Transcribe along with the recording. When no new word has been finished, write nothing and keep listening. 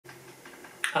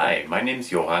Hi, my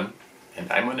name's Johan, and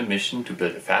I'm on a mission to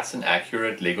build a fast and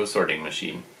accurate Lego sorting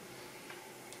machine.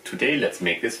 Today let's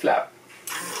make this flap.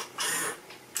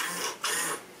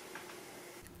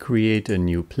 Create a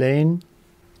new plane,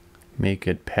 make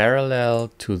it parallel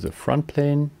to the front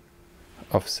plane,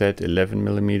 offset 11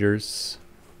 millimeters,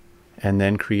 and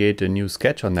then create a new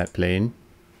sketch on that plane.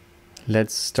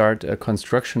 Let's start a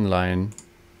construction line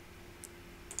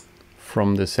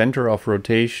from the center of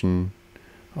rotation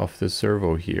of the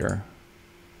servo here.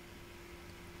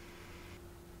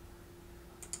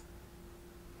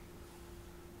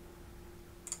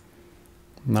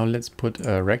 Now let's put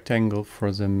a rectangle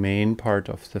for the main part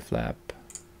of the flap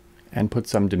and put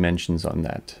some dimensions on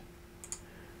that.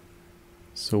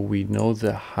 So we know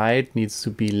the height needs to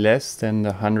be less than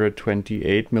the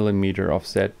 128 millimeter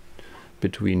offset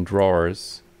between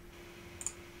drawers.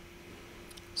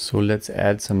 So let's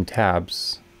add some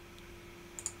tabs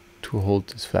to hold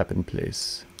this flap in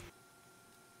place.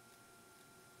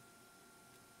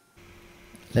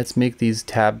 Let's make these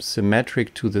tabs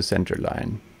symmetric to the center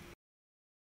line.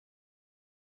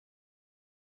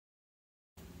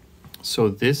 So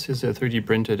this is a 3D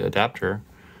printed adapter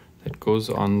that goes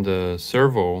on the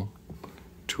servo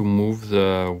to move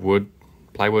the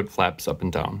plywood flaps up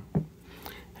and down.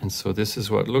 And so this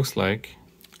is what it looks like.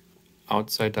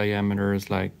 Outside diameter is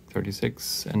like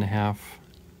 36.5.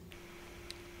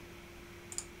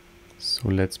 So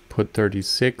let's put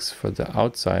 36 for the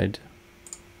outside.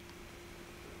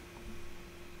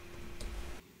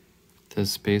 The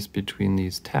space between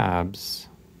these tabs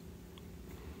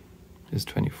is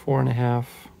 24.5.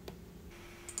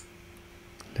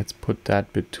 Let's put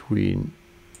that between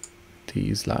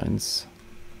these lines.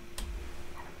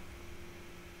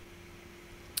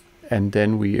 And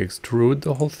then we extrude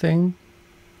the whole thing.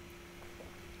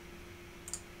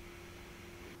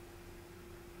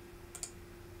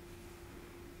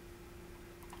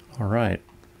 All right.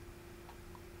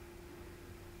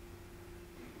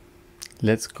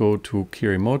 Let's go to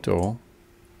Kirimoto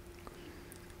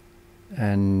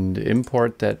and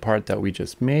import that part that we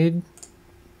just made.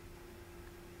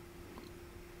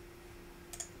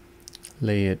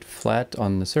 Lay it flat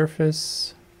on the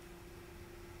surface.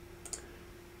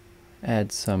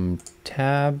 Add some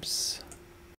tabs.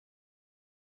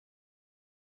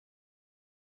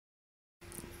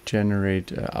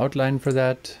 Generate an outline for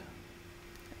that.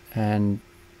 And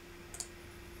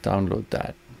download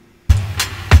that.